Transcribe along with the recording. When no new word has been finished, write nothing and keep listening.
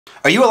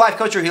Are you a life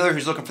coach or healer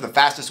who's looking for the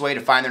fastest way to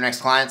find their next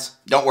clients?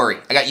 Don't worry,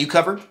 I got you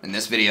covered in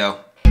this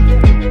video.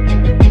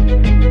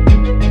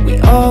 We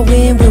all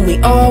win when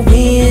we all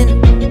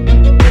win.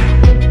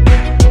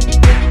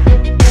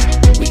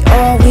 We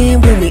all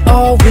win when we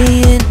all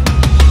win.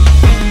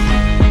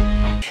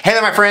 Hey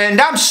there, my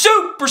friend. I'm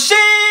Super Sid,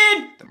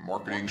 the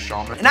Marketing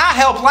Shaman, and I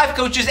help life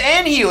coaches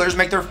and healers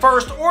make their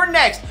first or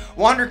next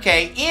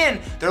 100K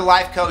in their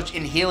life coach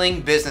and healing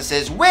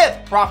businesses with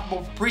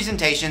profitable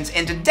presentations.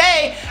 And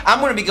today, I'm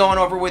going to be going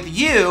over with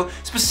you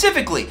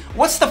specifically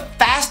what's the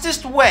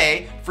fastest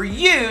way for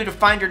you to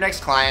find your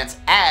next clients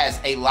as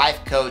a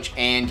life coach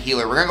and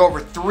healer. We're going to go over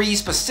 3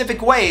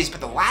 specific ways, but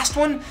the last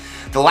one's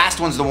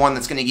the one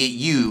that's going to get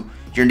you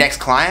your next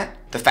client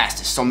the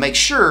fastest. So make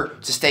sure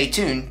to stay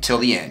tuned till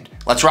the end.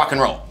 Let's rock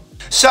and roll.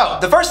 So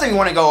the first thing we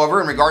want to go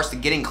over in regards to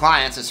getting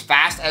clients as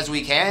fast as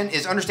we can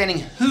is understanding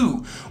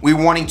who we're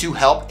wanting to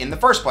help in the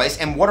first place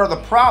and what are the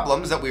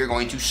problems that we are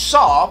going to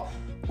solve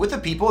with the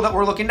people that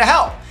we're looking to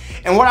help.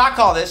 And what I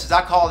call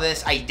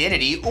this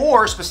identity,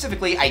 or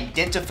specifically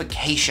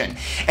identification.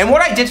 And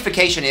what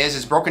identification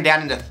is broken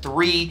down into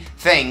 3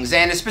 things,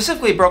 and it's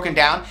specifically broken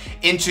down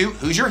into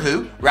who's your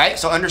who, right?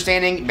 So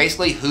understanding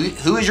basically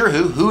who is your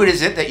who it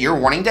is it that you're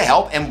wanting to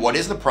help, and what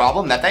is the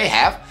problem that they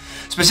have.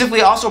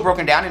 Specifically also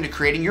broken down into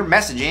creating your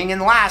messaging,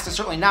 and last and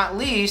certainly not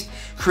least,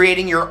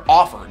 creating your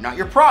offer. Not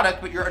your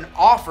product, but an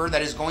offer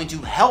that is going to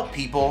help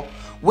people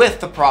with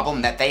the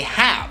problem that they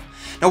have.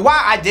 Now,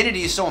 why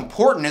identity is so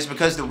important is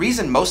because the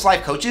reason most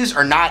life coaches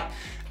are not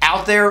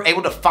out there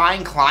able to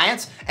find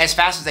clients as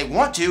fast as they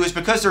want to is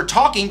because they're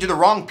talking to the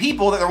wrong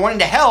people that they're wanting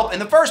to help in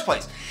the first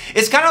place.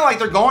 It's kind of like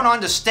they're going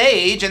on to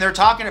stage and they're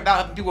talking about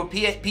helping people with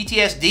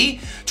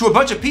PTSD to a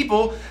bunch of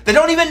people that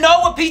don't even know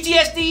what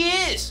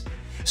PTSD is.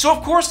 So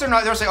of course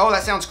they'll say, oh,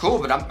 that sounds cool,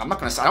 but I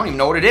don't even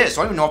know what it is.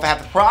 So I don't even know if I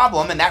have the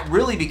problem. And that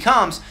really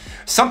becomes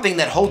something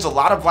that holds a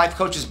lot of life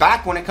coaches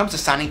back when it comes to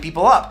signing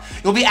people up.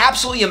 You'll be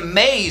absolutely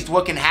amazed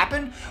what can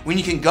happen when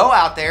you can go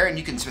out there and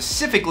you can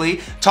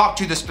specifically talk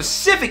to the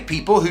specific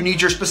people who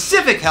need your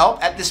specific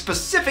help at this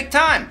specific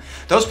time.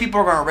 Those people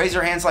are gonna raise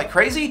their hands like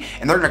crazy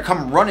and they're gonna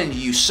come running to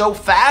you so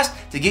fast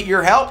to get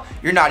your help,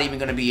 you're not even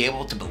gonna be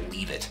able to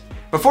believe it.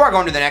 Before I go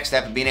into the next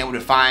step of being able to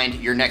find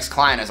your next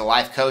client as a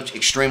life coach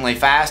extremely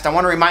fast, I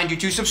want to remind you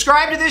to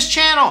subscribe to this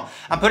channel.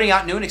 I'm putting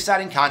out new and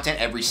exciting content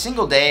every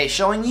single day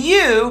showing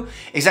you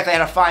exactly how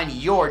to find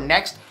your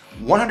next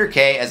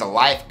 100K as a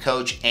life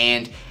coach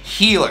and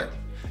healer.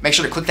 Make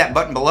sure to click that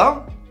button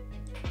below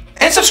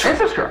and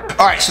subscribe.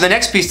 All right, so the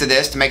next piece to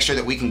this to make sure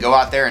that we can go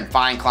out there and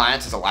find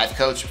clients as a life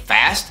coach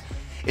fast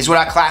is what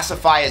I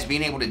classify as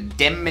being able to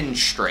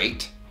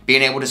demonstrate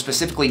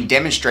specifically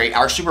demonstrate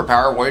our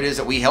superpower, what it is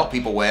that we help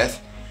people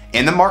with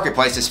in the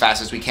marketplace as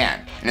fast as we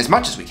can and as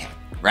much as we can,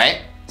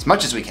 right? As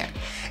much as we can.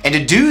 And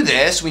to do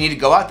this, we need to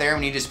go out there and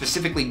we need to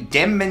specifically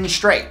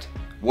demonstrate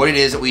what it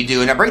is that we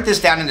do. And I break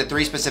this down into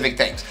 3 specific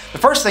things. The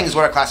first thing is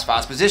what I classify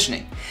as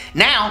positioning.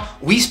 Now,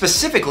 we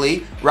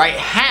specifically, right,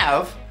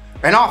 have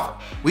an offer.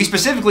 We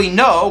specifically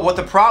know what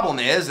the problem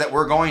is that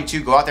we're going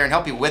to go out there and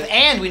help people with,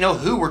 and we know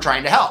who we're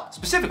trying to help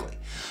specifically.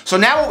 So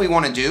now what we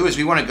want to do is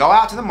we want to go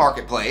out to the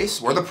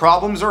marketplace where the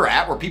problems are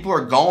at, where people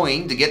are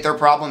going to get their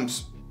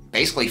problems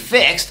basically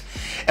fixed,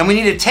 and we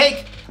need to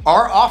take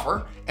our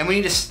offer and we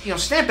need to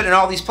stamp it in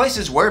all these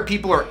places where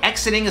people are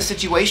exiting a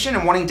situation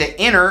and wanting to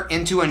enter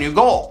into a new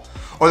goal,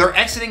 or they're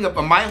exiting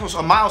a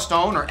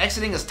milestone or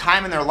exiting a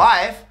time in their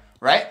life,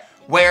 right,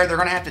 where they're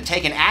going to have to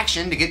take an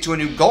action to get to a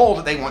new goal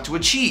that they want to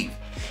achieve.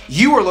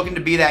 You are looking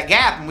to be that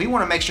gap, and we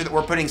want to make sure that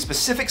we're putting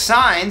specific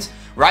signs,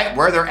 right,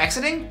 where they're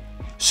exiting,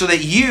 so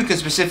that you can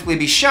specifically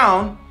be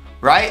shown,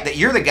 right, that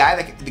you're the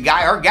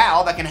guy or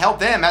gal that can help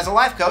them as a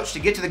life coach to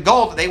get to the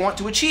goal that they want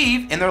to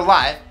achieve in their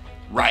life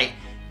right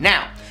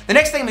now. The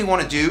next thing we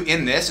want to do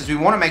in this is we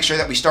want to make sure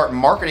that we start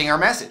marketing our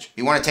message.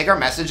 We want to take our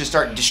message and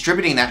start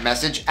distributing that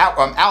message out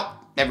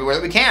everywhere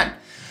that we can.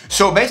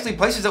 So basically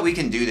places that we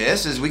can do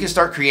this is we can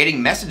start creating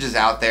messages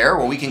out there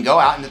where we can go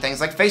out into things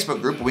like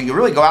Facebook group, where we can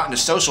really go out into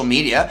social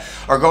media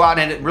or go out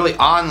into really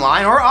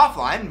online or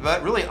offline,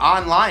 but really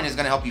online is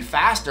going to help you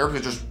faster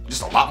because there's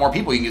just a lot more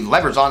people. You can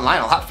leverage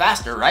online a lot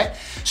faster, right?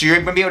 So you're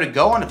going to be able to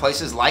go onto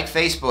places like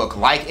Facebook,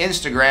 like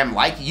Instagram,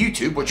 like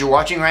YouTube, what you're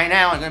watching right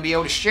now, and going to be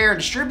able to share and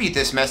distribute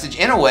this message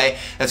in a way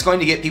that's going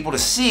to get people to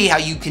see how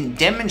you can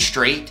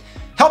demonstrate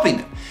helping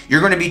them. You're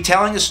going to be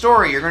telling a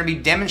story. You're going to be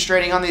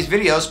demonstrating on these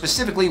videos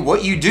specifically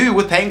what you do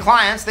with paying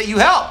clients that you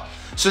help,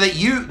 so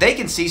that they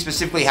can see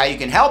specifically how you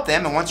can help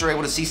them. And once they're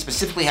able to see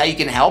specifically how you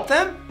can help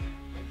them,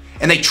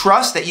 and they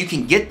trust that you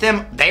can get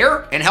them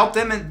there and help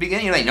them in the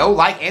beginning, they know,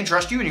 like, and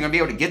trust you, and you're going to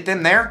be able to get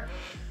them there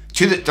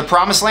to the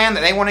promised land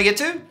that they want to get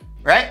to,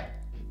 right?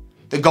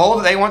 The goal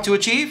that they want to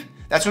achieve.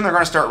 That's when they're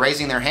going to start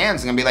raising their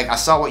hands and going to be like, I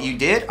saw what you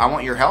did. I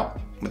want your help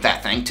with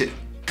that thing too.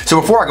 So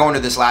before I go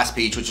into this last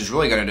piece, which is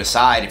really going to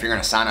decide if you're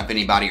going to sign up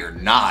anybody or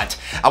not,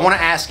 I want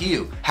to ask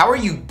you, how are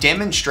you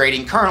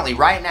demonstrating currently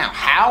right now?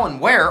 How and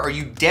where are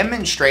you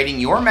demonstrating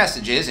your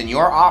messages and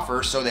your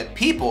offers so that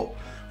people,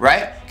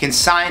 right, can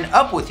sign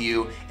up with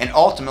you and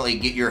ultimately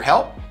get your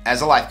help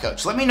as a life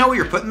coach? Let me know where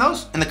you're putting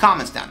those in the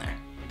comments down there.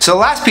 So the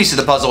last piece of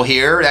the puzzle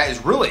here that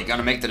is really going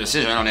to make the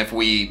decision on if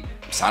we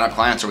sign up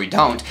clients or we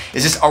don't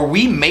is this: are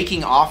we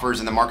making offers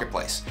in the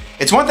marketplace?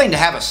 It's one thing to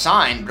have a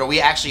sign, but are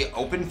we actually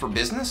open for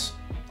business?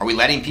 Are we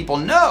letting people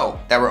know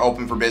that we're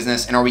open for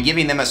business, and are we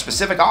giving them a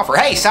specific offer?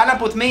 Hey, sign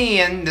up with me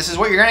and this is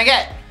what you're gonna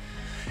get.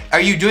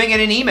 Are you doing it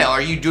in email?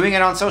 Are you doing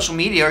it on social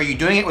media? Are you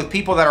doing it with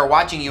people that are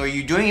watching you? Are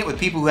you doing it with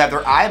people who have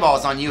their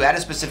eyeballs on you at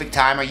a specific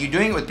time? Are you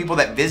doing it with people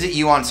that visit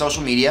you on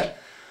social media,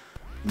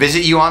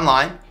 visit you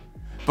online?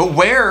 But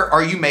where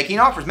are you making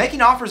offers?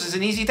 Making offers is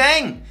an easy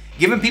thing.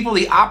 Giving people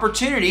the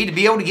opportunity to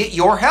be able to get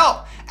your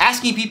help.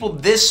 Asking people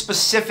this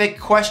specific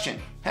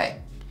question.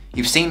 Hey,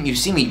 you've seen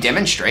me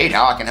demonstrate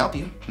how I can help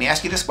you. Let me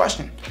ask you this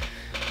question.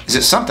 Is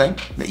it something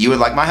that you would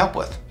like my help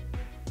with?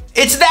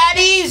 It's that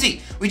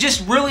easy. We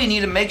just really need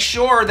to make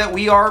sure that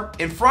we are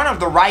in front of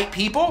the right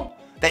people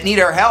that need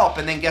our help.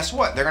 And then guess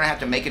what? They're gonna have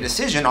to make a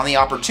decision on the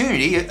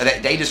opportunity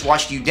that they just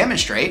watched you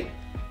demonstrate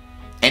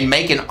and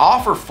make an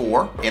offer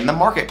for in the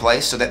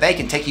marketplace, so that they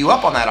can take you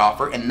up on that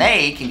offer and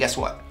they can, guess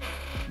what?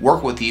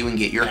 Work with you and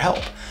get your help.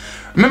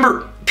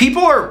 Remember,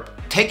 people are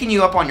taking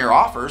you up on your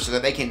offer so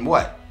that they can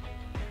what?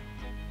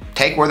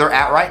 Take where they're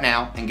at right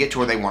now and get to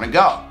where they want to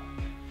go.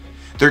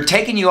 They're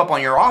taking you up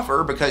on your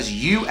offer because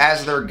you,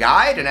 as their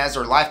guide and as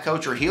their life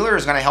coach or healer,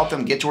 is going to help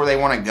them get to where they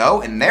want to go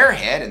in their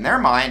head, in their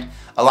mind,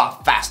 a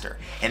lot faster.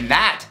 And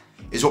that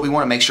is what we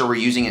want to make sure we're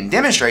using in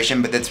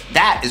demonstration, but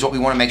that is what we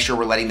want to make sure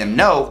we're letting them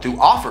know through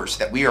offers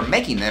that we are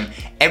making them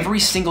every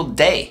single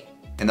day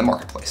in the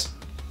marketplace.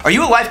 Are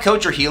you a life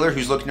coach or healer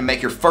who's looking to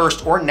make your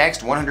first or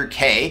next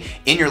 100K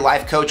in your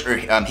life coach or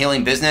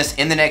healing business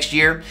in the next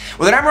year?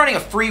 Well, then I'm running a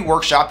free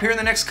workshop here in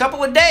the next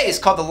couple of days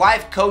called the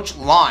Life Coach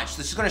Launch.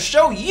 This is going to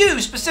show you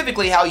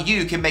specifically how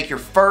you can make your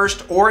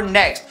first or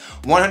next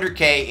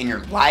 100K in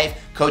your life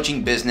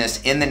coaching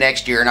business in the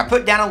next year. And I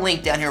put down a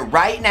link down here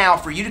right now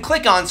for you to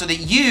click on so that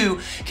you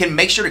can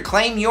make sure to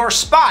claim your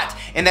spot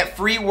in that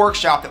free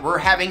workshop that we're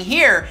having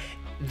here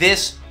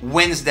this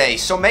Wednesday.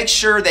 So make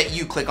sure that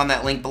you click on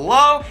that link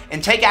below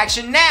and take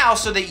action now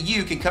so that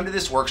you can come to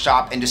this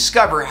workshop and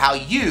discover how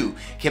you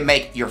can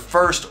make your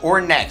first or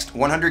next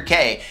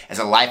 100K as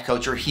a life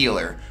coach or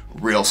healer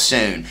real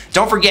soon.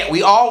 Don't forget,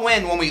 we all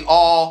win when we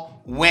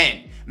all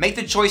win. Make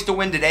the choice to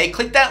win today.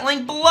 Click that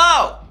link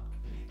below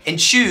and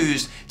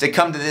choose to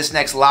come to this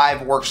next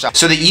live workshop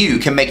so that you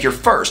can make your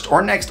first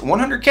or next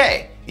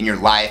 100K in your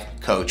life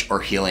coach or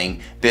healing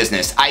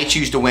business. I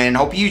choose to win.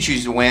 Hope you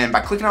choose to win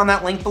by clicking on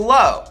that link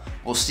below.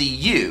 We'll see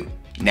you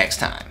next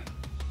time.